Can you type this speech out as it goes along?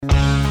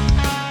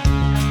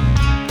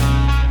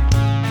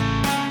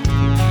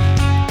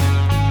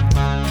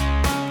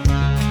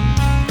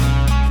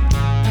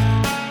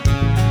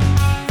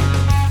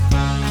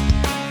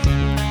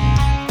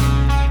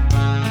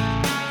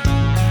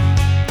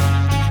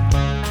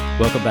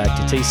Welcome back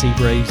to TC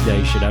Braves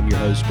Nation. I'm your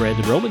host,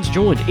 Brandon Romans,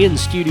 joined in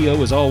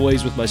studio, as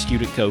always, with my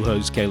student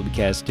co-hosts, Caleb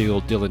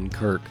Castile, Dylan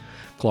Kirk,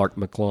 Clark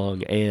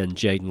McClung, and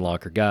Jaden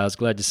Locker. Guys,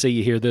 glad to see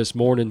you here this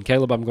morning.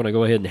 Caleb, I'm going to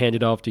go ahead and hand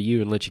it off to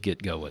you and let you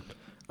get going.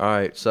 All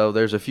right, so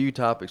there's a few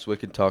topics we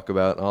could talk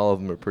about, and all of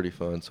them are pretty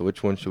fun. So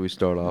which one should we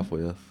start off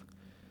with?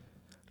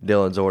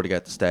 Dylan's already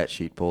got the stat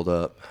sheet pulled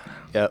up.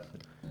 Yep.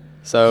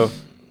 So,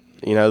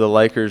 the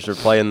Lakers are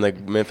playing the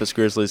Memphis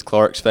Grizzlies,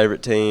 Clark's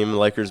favorite team.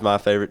 Lakers my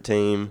favorite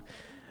team.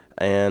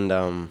 And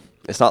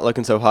it's not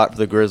looking so hot for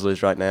the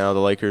Grizzlies right now. The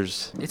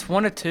Lakers It's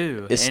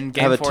 1-2.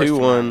 have a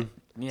 2-1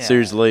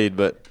 series lead,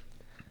 but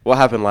what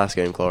happened last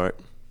game, Clark?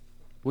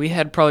 We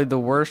had probably the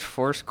worst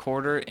first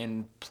quarter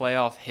in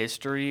playoff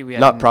history. It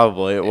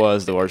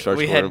was the worst first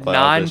we quarter in had playoff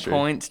 9 history.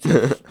 points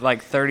to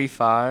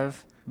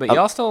 35. But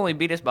y'all still only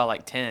beat us by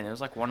 10. It was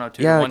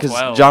 102 Yeah, 112.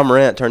 because John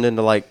Morant turned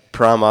into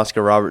prime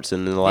Oscar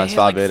Robertson in the last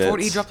 5 minutes.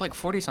 40, he dropped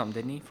 40-something,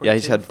 didn't he? Yeah,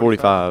 he's had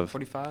 45.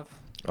 45?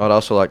 I'd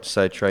also like to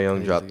say Trae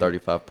Young dropped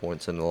 35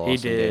 points in the loss He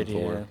in did,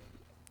 Game 4. yeah.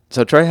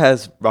 So Trae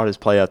has brought his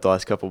play up the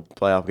last couple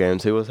playoff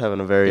games. He was having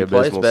a very He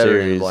plays abysmal better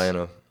series. in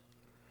Atlanta.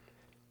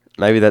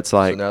 Maybe that's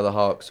So now the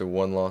Hawks are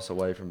one loss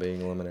away from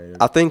being eliminated.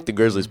 I think the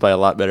Grizzlies play a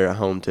lot better at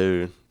home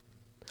too.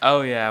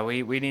 Oh, yeah,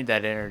 we need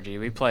that energy.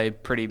 We play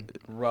pretty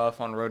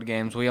rough on road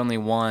games. We only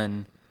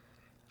won,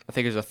 I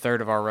think it was a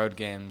third of our road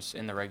games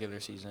in the regular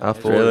season. I It's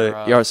fully- Really?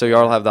 rough. So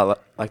y'all have that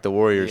like the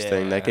Warriors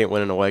thing. They Yeah. can't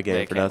win an away game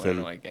They for can't nothing. win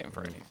an away game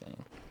for anything.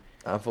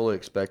 I fully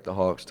expect the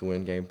Hawks to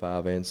win Game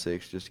 5 and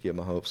 6 just to get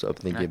my hopes up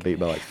and then get beat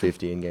by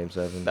 50 in Game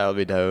 7. That would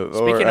be dope.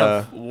 Speaking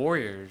of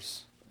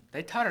Warriors,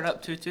 they tied it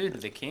up 2-2 to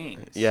the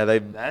Kings. yeah, they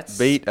That's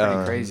beat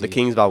pretty crazy. the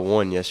Kings by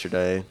 1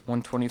 yesterday.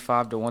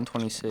 125 to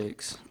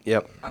 126.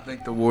 Yep. I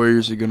think the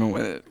Warriors are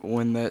gonna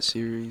win that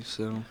series.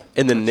 So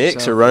And the That's Knicks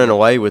just are how- running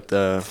away with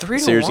the 3-1.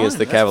 series against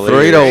the That's Cavaliers.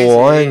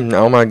 3-1.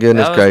 Oh my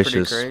goodness That was pretty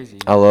gracious! crazy.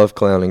 I love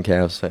clowning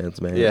Cavs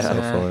fans, man. Yeah. It's so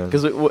Yeah. fun.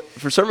 Because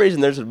for some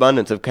reason there's an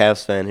abundance of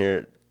Cavs fan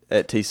here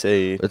at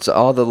TC. It's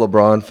all the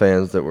LeBron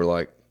fans that were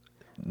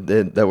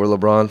that were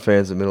LeBron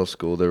fans in middle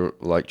school. They were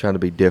trying to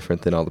be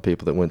different than all the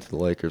people that went to the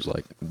Lakers,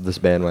 like this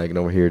bandwagon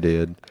over here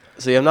did.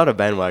 See, I'm not a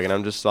bandwagon.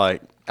 I'm just I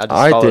just All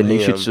right, followed then you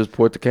him. should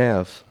support the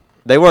Cavs.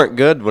 They weren't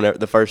good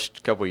the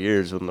first couple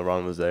years when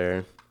LeBron was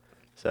there.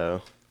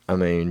 So I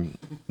mean,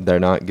 they're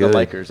not good. the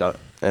Lakers, at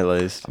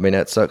least. I mean,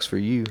 that sucks for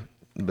you,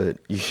 but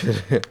you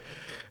should.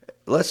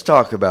 Let's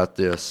talk about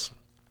this.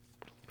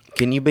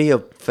 Can you be a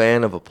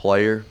fan of a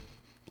player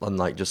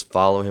and just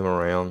follow him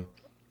around?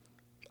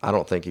 I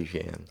don't think you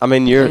can. I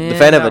mean, you're the Yeah,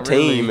 fan of a not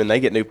team, really. and they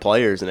get new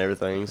players and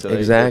everything. So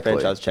Exactly. the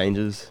franchise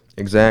changes.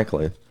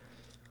 Exactly.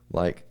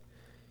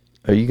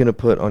 Are you gonna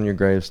put on your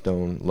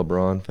gravestone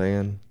LeBron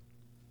fan?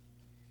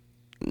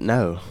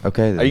 No.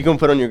 Okay. Then. Are you going to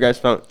put on your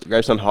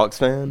gravestone Hawks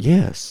fan?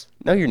 Yes.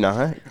 No, you're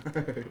not.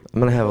 I'm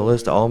gonna have a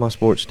list of all my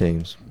sports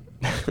teams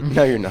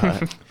No, you're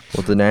not.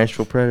 with the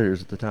Nashville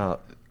Predators at the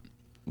top.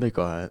 Be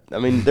quiet. I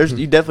mean,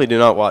 you definitely do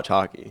not watch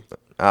hockey.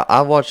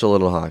 I watched a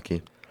little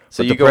hockey.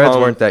 So But you the go Preds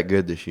home. weren't that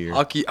good this year.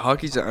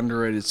 hockey's an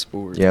underrated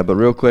sport. Yeah, but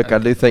real quick, I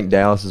do think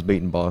Dallas is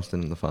beating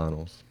Boston in the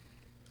finals.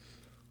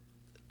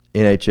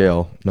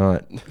 NHL,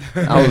 not.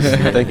 I was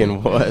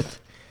thinking, what?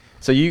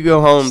 So you go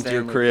home to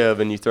your Stanley. crib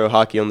and you throw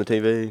hockey on the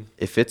TV.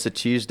 If it's a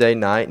Tuesday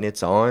night and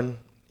it's on,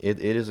 it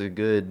is a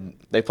good.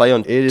 They play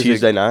on It is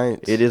Tuesday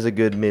nights. It is a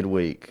good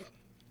midweek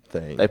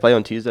thing. They play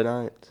on Tuesday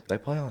nights. They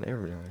play on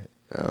every night.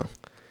 Oh.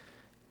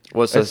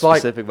 What's so It's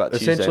specific about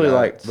Tuesday essentially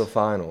like nights? the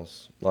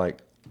finals, like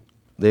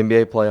the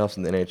NBA playoffs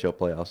and the NHL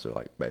playoffs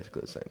are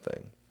basically the same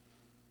thing.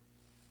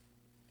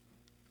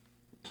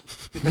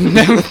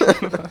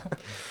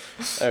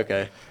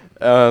 Okay.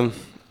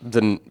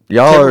 The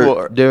Y'all Timberwol-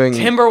 are doing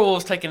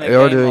Timberwolves taking a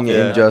You're game doing off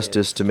the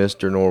injustice to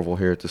Mr. Norval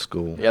here at the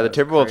school. Yeah, the That's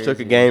Timberwolves took a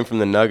crazy. game from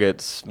the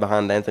Nuggets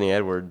behind Anthony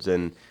Edwards,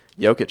 and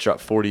Jokic shot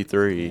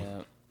 43, Yeah.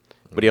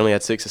 but he only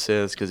had 6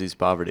 assists because he's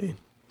poverty.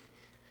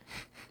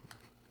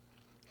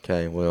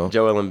 Okay, well,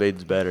 Joel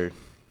Embiid's better.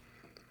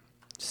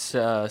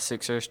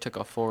 Sixers took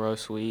a 4-0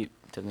 sweep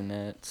to the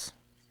Nets.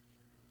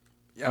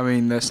 I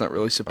mean, that's not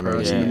really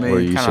surprising Yeah. to me. Were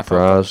you Kinda thought that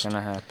surprised? was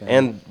gonna happen.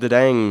 And the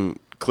dang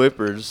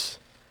Clippers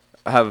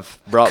have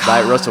brought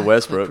back Russell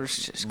Westbrook. Clippers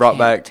just Brought can't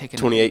back take a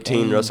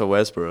 2018 game. Russell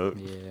Westbrook.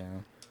 Yeah.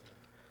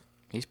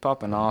 He's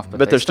popping off, but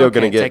But they they're still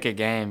gonna can't get- take a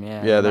game.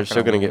 Yeah, Yeah, they're not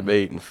still going to win. get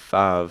beat in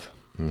 5.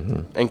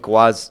 mhm. And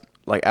Kawhi's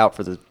out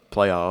for the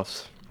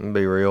playoffs. I'm gonna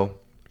be real.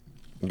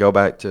 Go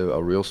back to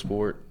a real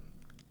sport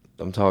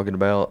I'm talking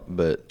about,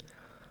 but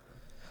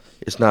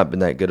it's not been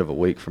that good of a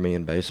week for me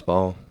in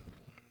baseball.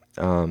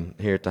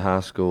 Here at the high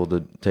school,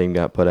 the team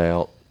got put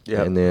out,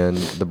 Yep. and then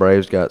the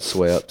Braves got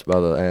swept by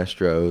the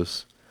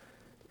Astros,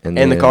 And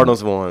the then-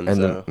 Cardinals won. and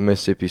so. the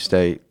Mississippi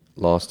State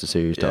lost the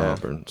series to Yeah.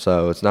 Auburn.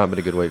 So it's not been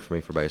a good week for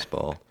me for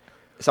baseball.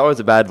 It's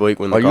always a bad week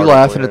when the Are you Cardinals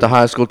laughing win. at the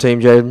high school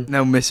team, Jaden?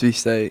 No, Mississippi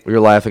State. You're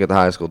laughing at the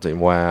high school team.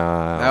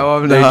 Wow. No,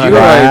 I'm Dude, not. you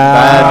are a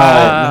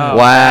Wow. bad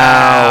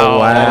Wow.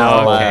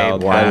 Wow. Wow.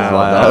 Okay,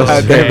 Wow. That was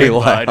okay, very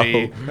loud.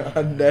 buddy.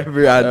 I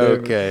never.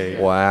 Okay.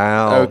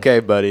 Wow. Okay,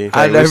 buddy.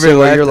 I We never say where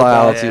laughed your at the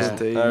loyalties. Boston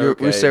team.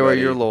 Okay, We say where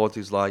buddy. your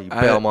loyalties lie. You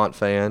I- Belmont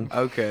fan.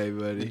 Okay,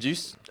 buddy. Did you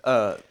see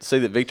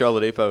that Victor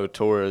Oladipo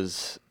tore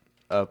his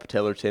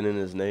patellar tendon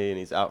in his knee and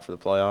he's out for the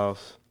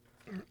playoffs?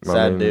 I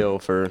Sad mean, deal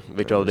for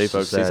Victor it's a Oladipo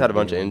because he's sad had a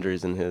bunch of deal.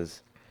 injuries in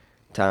his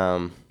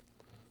time.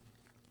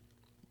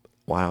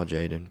 Wow,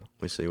 Jaden.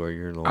 We see where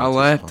your loyalties I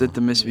laughed lie. at the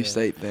Mississippi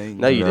State thing.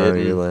 No, you No,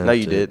 didn't. you No, laughed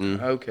you at-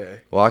 didn't. Okay.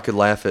 Well, I could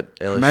laugh at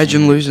LSU.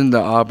 Imagine losing to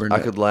Auburn. I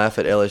could laugh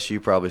at LSU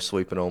probably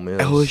sweeping Ole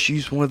Miss.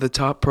 LSU's one of the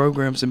top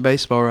programs in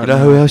baseball right You know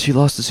now. who else you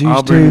lost to Sioux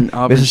Auburn, to?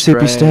 Auburn's Mississippi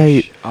trash.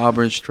 State.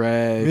 Auburn's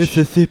trash.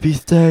 Mississippi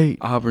State.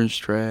 Auburn's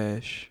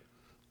trash.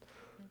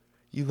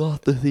 You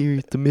lost the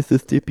series to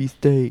Mississippi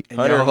State. And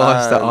y'all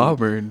lost to 109.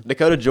 Auburn.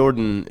 Dakota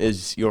Jordan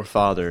is your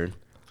father.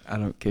 I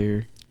don't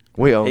care.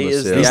 We own He the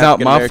is the city. He's not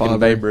my African-American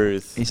father. Babe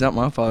Ruth. He's not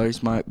my father.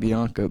 He's my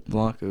Bianca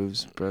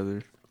Blanco's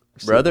brother.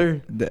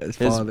 Brother? His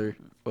His- father.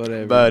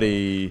 Whatever.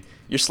 Buddy,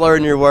 you're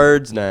slurring your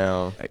words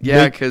now.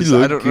 Yeah, because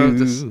I don't know if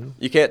this.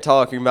 You can't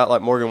talk. You're about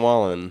like Morgan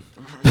Wallen.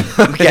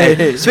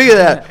 Okay, speaking of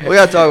that, we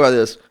got to talk about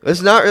this.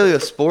 It's not really a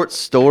sports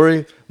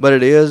story, but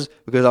it is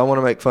because I want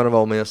to make fun of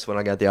Ole Miss when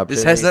I got the opportunity.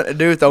 This has nothing to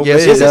do with Ole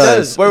Yes, Miss. it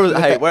does. Where was?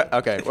 Hey, where?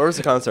 Okay, where was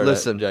the concert?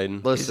 Listen, at,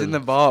 Jaden. listen. He's in the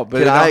vault, but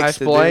Can it don't I have to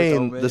do with Ole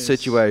explain the Miss.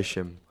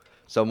 situation?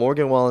 So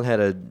Morgan Wallen had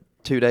a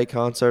 2-day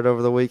concert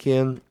over the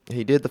weekend.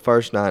 He did the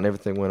first night and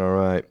everything went all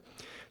right.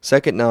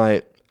 Second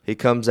night, he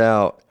comes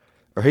out,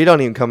 or he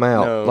don't even come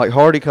out. No. Like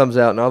Hardy comes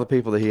out and all the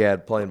people that he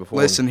had playing before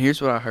him Listen,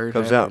 here's what I heard.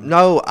 comes out. happened.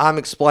 No, I'm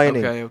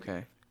explaining.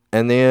 Okay.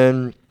 And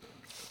then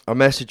a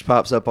message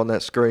pops up on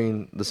that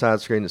screen, the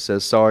side screen that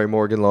says, "Sorry,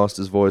 Morgan lost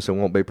his voice and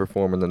won't be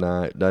performing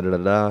tonight." Da da da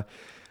da.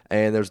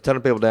 And there's a ton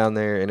of people down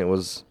there, and it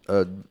was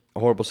a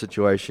horrible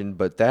situation.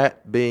 But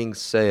that being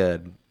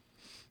said,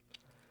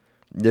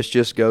 this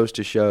just goes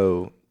to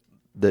show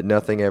that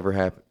nothing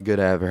ever good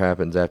ever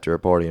happens after a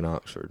party in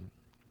Oxford.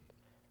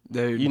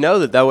 Dude. You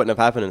know that wouldn't have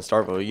happened in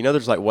Starkville. You know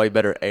there's like way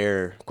better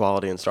air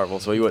quality in Starkville,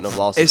 so he wouldn't have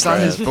lost. It's his not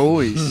his breath.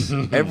 voice.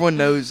 Everyone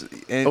knows,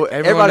 and Oh, everyone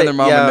everybody- and their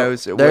mama yeah,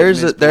 knows. It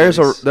There's wasn't a his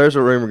voice. there's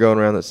a rumor going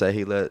around that say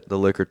he let the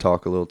liquor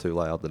talk a little too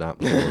loud the night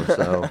before.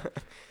 So.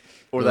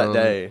 Or that Um,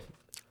 day.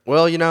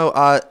 Well, you know,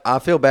 I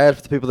feel bad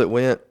for the people that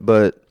went,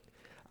 but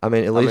I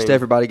mean, at least mean-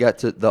 everybody got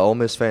to the Ole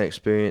Miss fan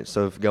experience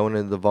of going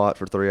into the vault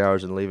for 3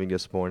 hours and leaving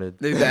disappointed.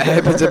 Dude, that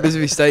happens at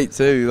Mississippi State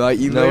too. Like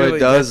you No, it literally,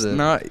 that's doesn't.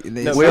 Not,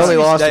 No, it's we not- only Mississippi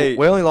lost State-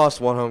 we only lost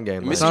one home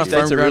game. Mississippi last not year.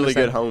 State's a firm really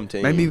ground good home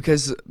team. Maybe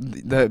because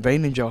the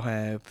advantage y'all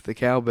have, the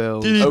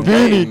cowbells. Dude,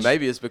 Okay, advantage.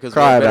 maybe it's because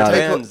Cry we're better about it.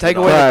 fans Take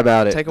than away all. Cry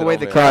about it. Take away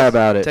the Cry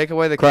about it. Take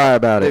away the Cry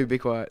about it. Dude, be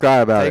quiet. Cry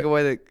about Take it.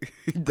 away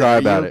the. Cry Are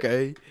about you it.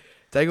 okay?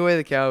 Take away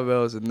the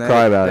cowbells and that.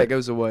 Cry about that it.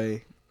 goes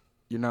away.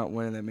 You're not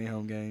winning that many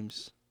home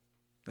games.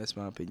 That's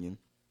my opinion.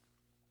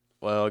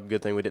 Well,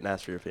 good thing we didn't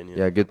ask for your opinion.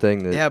 Yeah, good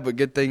thing that Yeah, but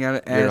good thing I you're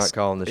not asked.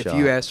 calling the If shot.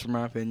 you asked for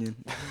my opinion,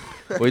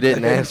 We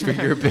didn't ask for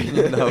your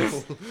opinion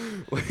though.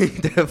 We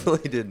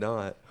definitely did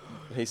not.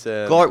 He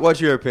said. Clark, what's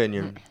your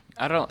opinion?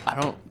 I don't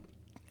know.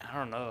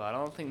 I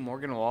don't think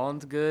Morgan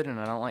Wallen's good, and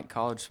I don't like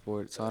college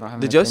sports, so I don't have.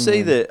 Did an you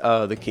see opinion.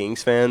 that the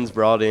Kings fans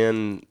brought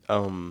in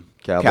Cowbells.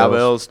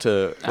 cowbells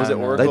to I was it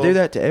don't know. Oracle? They do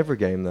that to every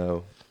game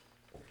though.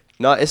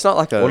 No, it's not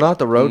like a. Well, not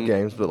the road Mm,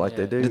 games, but like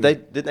they yeah. do.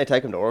 Didn't they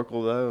take them to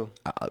Oracle though?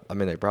 I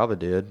mean, they probably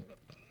did.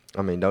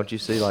 I mean, don't you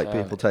see like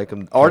Yeah. people take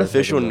them?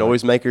 Artificial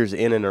noisemakers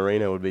in an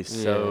arena would be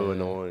so Yeah.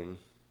 annoying.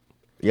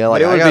 Yeah,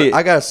 like But it would be-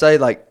 I gotta say,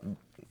 like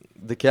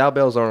the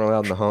cowbells aren't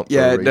allowed in the hump. for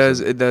yeah, a it does.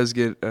 reason. It does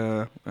get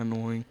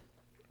annoying.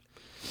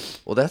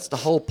 Well, that's the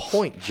whole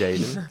point,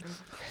 Jaden.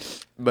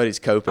 But he's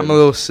coping. I'm a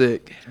little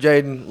sick.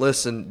 Jaden,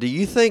 listen. Do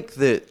you think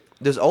that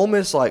does Ole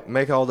Miss like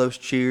make all those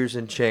cheers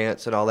and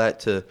chants and all that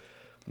to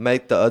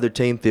make the other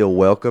team feel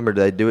welcome, or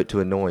do they do it to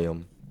annoy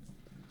them?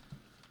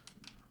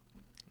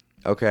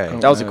 Okay, Oh.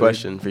 That was a No.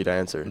 question for you to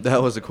answer.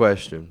 that was a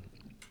question.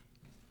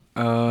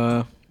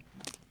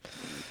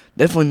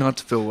 Definitely not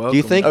to feel welcome. Do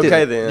you think? Okay,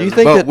 that, then. Do you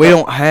think But that we the-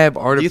 don't have Do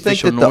you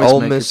think artificial that the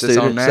Ole Miss noisemakers. It's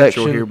all student natural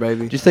section here,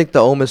 baby. Do you think the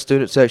Ole Miss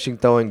student section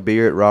throwing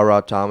beer at Ra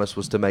Thomas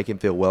was to make him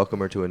feel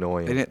welcome or to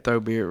annoy They him? didn't throw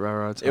beer at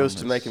Rara. It was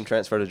to make him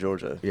transfer to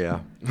Georgia.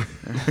 Yeah.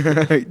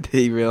 Did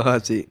he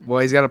realize it? Well,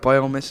 he's got to play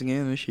Ole Miss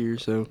again this year,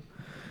 so.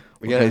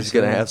 Yeah, he's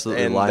gonna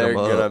absolutely And line they're them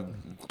up. gonna.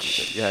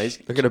 Yeah, he's.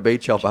 They're gonna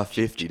beat y'all by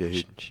 50,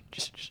 dude.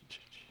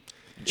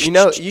 You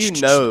know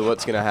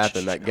what's gonna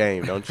happen that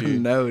game, don't you?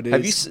 No, it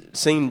Have you is.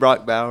 seen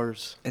Brock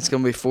Bowers? It's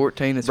gonna be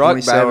 14 to Brock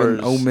 27. Bowers-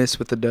 Ole Miss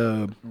with the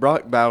dub.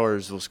 Brock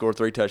Bowers will score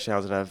 3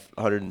 touchdowns and have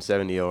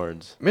 170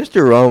 yards.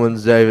 Mr.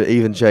 Roman's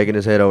even shaking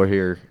his head over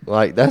here.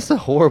 Like that's a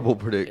horrible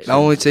prediction. The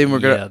only team we're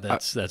Yeah, gonna.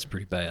 that's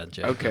pretty bad,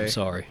 Jake. Okay. I'm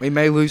sorry. We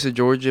may lose to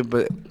Georgia,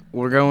 but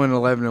we're going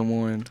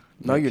 11-1.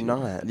 No, you're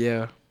not.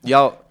 Yeah.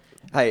 Y'all,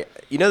 hey,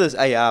 you know there's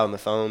AI on the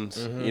phones.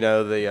 Mm-hmm. You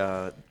know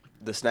the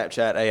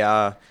Snapchat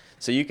AI.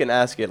 So you can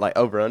ask it like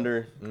over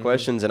under Mm-hmm.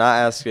 questions, and I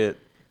ask it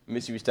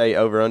Mississippi State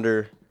over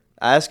under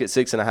I asked it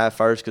 6.5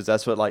 first because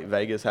that's what like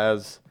Vegas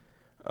has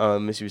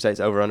Mississippi State's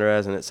over under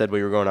as, and it said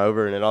we were going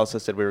over, and it also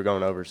said we were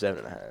going over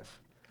 7.5.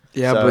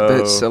 Yeah, but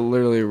that's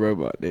literally a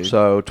robot, dude.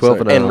 So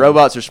 12 And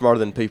robots are smarter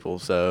than people,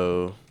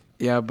 so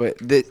Yeah, but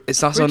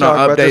it's also Can we not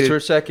talk about this updated. for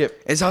a second?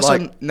 It's also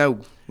Like- no.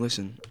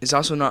 Listen, it's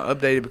also not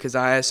updated because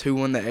I asked who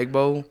won the Egg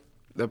Bowl,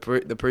 the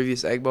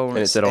previous Egg Bowl, And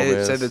it said Ole Miss.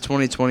 it said the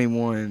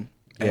 2021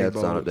 Yeah, Egg it's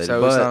Bowl, not updated. so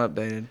But- it's not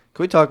updated.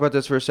 Can we talk about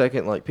this for a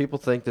second? Like, people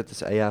think that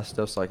this AI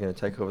stuff's like going to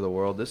take over the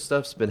world. This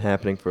stuff's been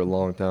happening for a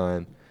long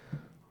time.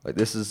 Like,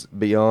 this is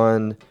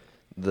beyond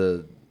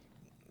the.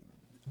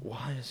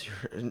 Why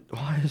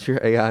is your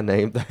AI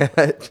named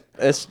that?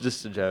 it's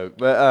just a joke.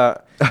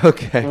 But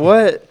Okay.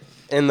 what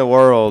in the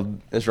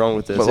world is wrong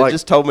with this? But It like-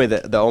 just told me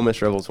that the Ole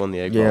Miss Rebels won the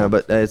Egg Bowl. Yeah,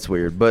 but it's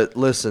weird. But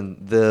listen,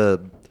 the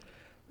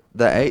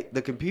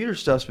computer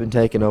stuff's been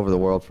taking over the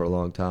world for a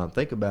long time.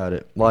 Think about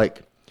it.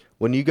 Like,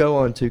 when you go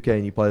on 2K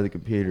and you play the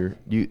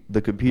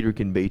computer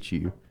can beat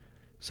you.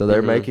 So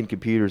they're Mhm. making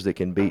computers that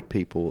can beat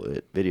people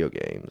at video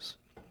games.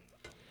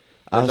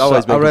 There's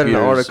always been I read an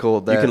computers.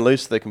 article that you can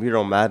lose the computer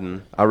on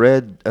Madden. I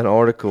read an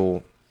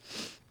article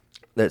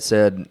that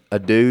said a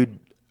dude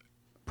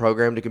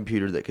programmed a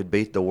computer that could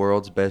beat the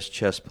world's best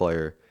chess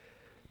player,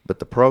 but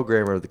the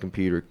programmer of the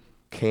computer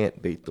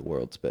can't beat the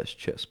world's best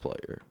chess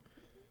player.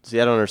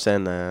 See, I don't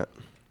understand that.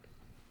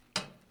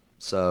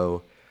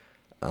 So,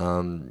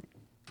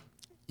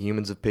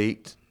 humans have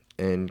peaked,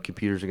 and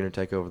computers are going to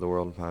take over the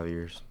world in 5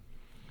 years.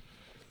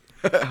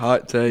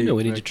 Hot take. You know,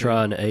 we need to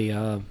try an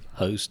AI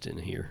host in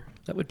here.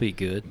 That would be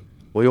good.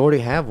 We already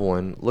have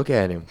one. Look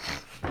at him.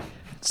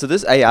 So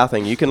this AI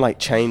thing, you can like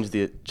change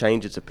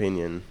its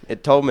opinion.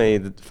 It told me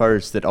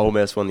first that Ole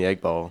Miss won the Egg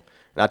Bowl,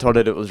 and I told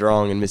it was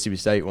wrong and Mississippi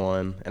State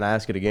won. And I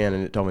asked it again,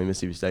 and it told me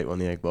Mississippi State won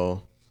the Egg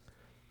Bowl.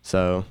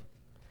 So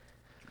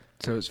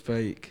So it's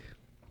fake.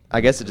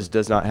 I guess it just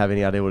does not have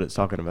any idea what it's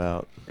talking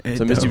about. It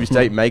So Mississippi don't.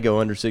 State may go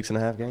under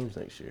 6.5 games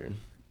next year.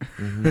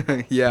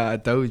 Yeah, I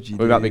told you.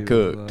 We might be dude.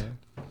 cooked.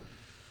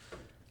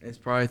 It's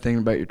probably thinking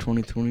about your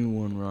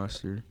 2021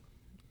 roster.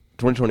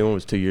 2021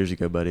 was 2 years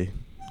ago, buddy.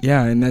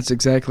 Yeah, and that's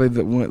exactly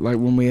the one. Like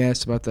when we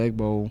asked about the Egg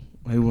Bowl,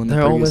 who won the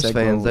They're Ole previous Miss Egg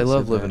fans. Bowl, They it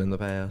love said living that. in the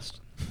past.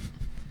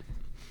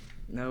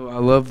 No, I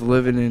love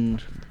living in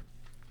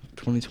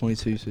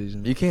 2022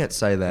 season. You can't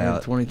say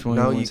that. 2021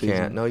 No, you season.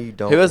 can't. No, you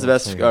don't. Who has the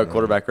best say that.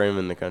 quarterback room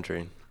in the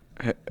country?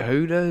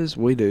 Who does?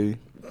 We do.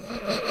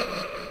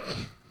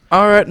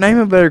 All right, name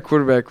a better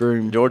quarterback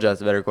room. Georgia has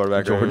the better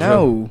quarterback room.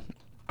 No.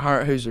 All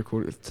right, who's your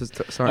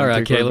quarterback? All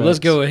right, Caleb, let's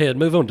go aad.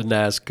 Move on to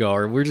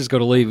NASCAR. We're just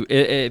going to leave.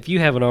 If you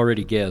haven't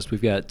already guessed,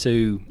 we've got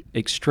two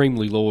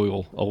extremely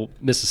loyal old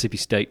Mississippi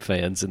State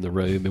fans in the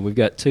room, and we've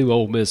got two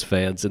Ole Miss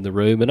fans in the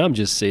room, and I'm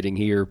just sitting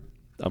here.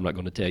 I'm not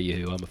going to tell you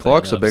who I'm a fan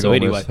Clark's a of. big so Ole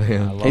anyway, Miss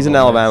fan. I love He's an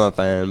Ole Miss. Alabama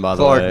fan, by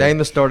the Clark, way. name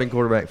the starting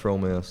quarterback for Ole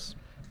Miss.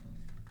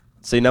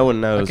 See, no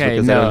one knows Okay,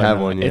 because they don't have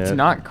one yet. It's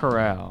not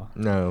Corral.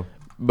 No,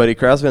 Buddy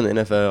Corral's been in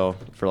the NFL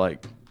for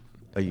like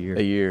a year.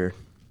 a year.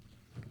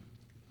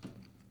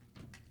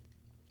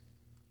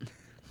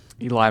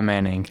 Eli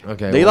Manning.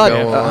 Okay. Eli,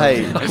 we'll go on.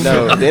 hey,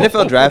 no, the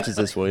NFL draft is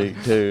this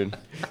week, dude.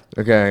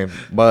 Okay,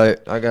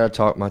 but I gotta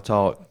talk my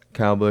talk.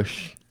 Kyle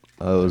Busch,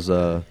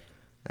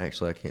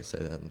 actually I can't say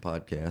that in the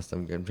podcast.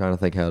 I'm trying to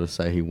think how to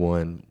say he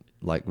won,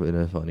 like in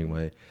a funny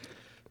way.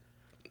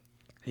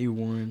 He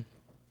won.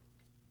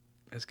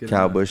 That's good.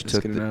 Kyle enough. Busch That's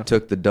good enough.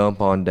 took the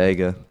dump on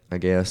Dega, I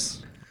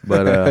guess.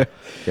 But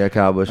yeah,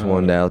 Kyle Busch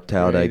won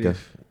Talladega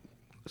creative.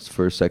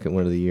 for his second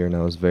win of the year, and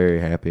I was very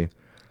happy.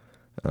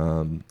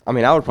 I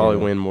mean, I would probably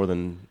Yeah. win more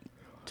than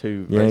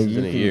two Yeah, races you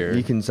in a can, year.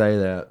 you can say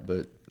that,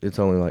 but it's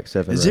only like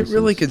 7 Is it races.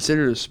 really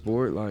considered a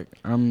sport? Like,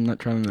 I'm not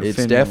trying to. It's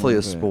offend definitely a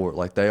anyone, but- sport.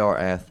 Like, they are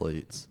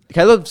athletes.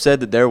 Caleb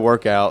said that their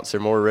workouts are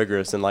more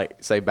rigorous than, like,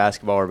 say,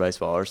 basketball or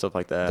baseball or stuff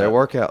like that. Their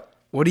workout.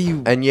 What do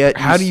you? And yet,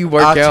 how do you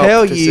work I out?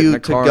 tell to sit in you the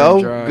to car go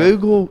and drive?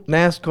 Google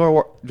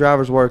NASCAR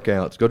drivers'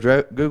 workouts. Go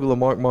Google a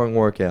Mark Martin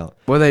workout.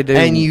 What do they do?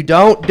 And you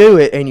don't do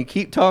it, and you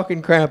keep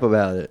talking crap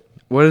about it.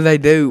 What do they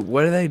do?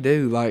 What do they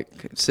do? Like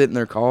sit in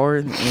their car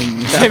and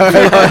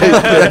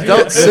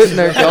Don't sit in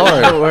their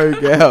car.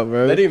 work out,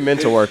 bro. They do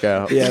mental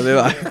workout. Yeah, they're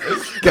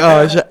like,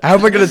 gosh, how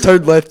am I gonna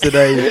turn left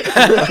today?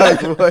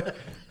 Like, what?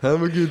 How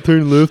am I going to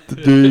turn left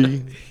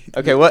today?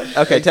 Okay, what?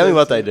 Okay, tell me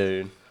what they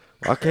do.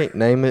 I can't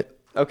name it.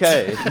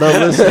 Okay.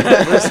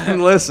 No,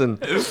 listen.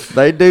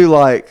 They do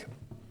like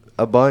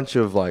a bunch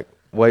of like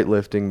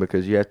weightlifting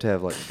because you have to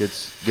have like good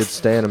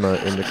stamina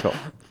in the car.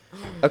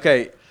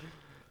 Okay.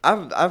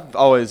 I've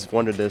always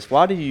wondered this.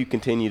 Why do you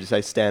continue to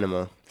say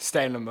stamina?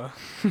 Stamina.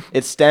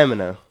 It's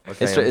stamina.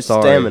 Okay, it's I'm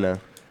sorry. stamina.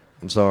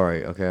 I'm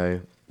sorry. Okay.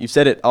 You've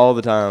said it all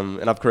the time,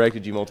 and I've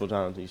corrected you multiple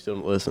times, and you still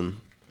don't listen.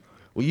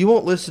 Well, you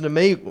won't listen to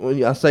me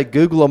when I say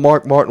Google a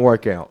Mark Martin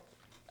workout.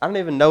 I don't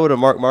even know what a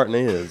Mark Martin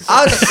is.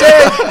 I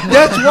said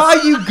that's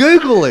why you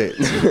Google it.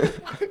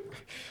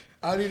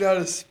 I do know how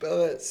to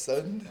spell that,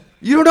 son.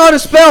 You don't know how to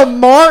spell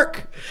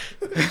Mark?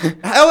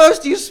 How else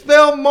do you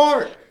spell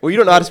Mark? Well, you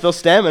don't know how to spell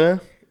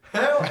stamina.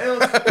 How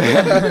else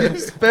do you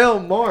spell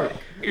Mark?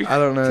 I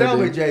don't know. Tell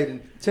me, dude. Jaden.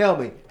 Tell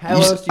me. How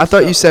You s- else? I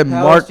thought you said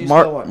Mark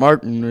Mark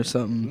Martin or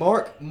something.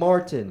 Mark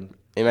Martin.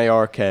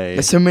 M-A-R-K.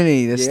 That's too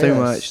many. That's too Yes.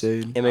 much,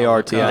 dude.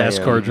 M-A-R-T-I-N.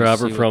 NASCAR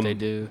driver See what from they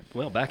do.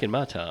 well, back in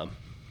my time,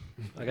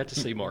 I got to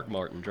see Mark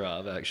Martin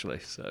drive actually.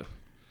 So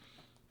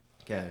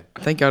Okay. I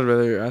think I'd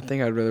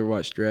rather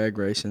watch drag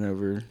racing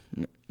over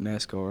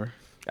NASCAR.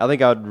 I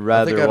think I'd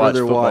rather I'd watch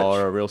rather football watch-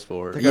 or a real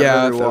sport. think I'd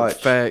Yeah, rather watch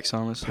facts,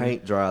 honestly.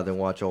 Paint dry than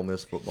watch Ole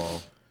Miss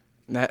football.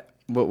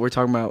 What we're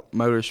talking about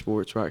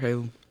motorsports, right,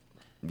 Caleb?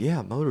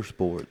 Yeah,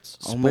 motorsports.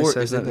 Ole Miss Sport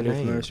has is in the nothing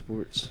to do name. with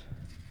motorsports.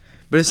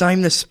 But it's not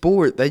even the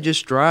sport. They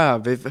just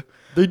drive. If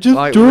They just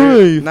like,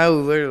 drive. No,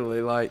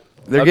 literally, like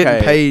they're Okay,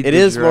 getting paid. It to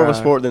is more of a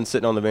drive, sport than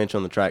sitting on the bench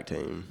on the track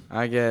team.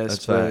 I guess.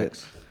 That's but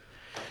facts.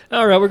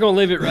 all right, we're gonna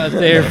leave it right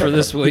there for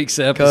this week's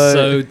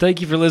episode.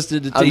 Thank you for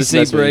listening to I'm just TC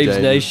messing with you, Braves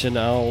Jaden. Nation.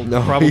 I'll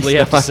No, probably he's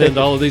have to not. send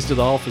all of these to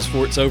the office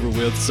before it's over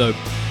with. So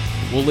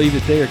we'll leave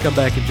it there. Come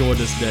back and join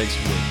us next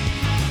week.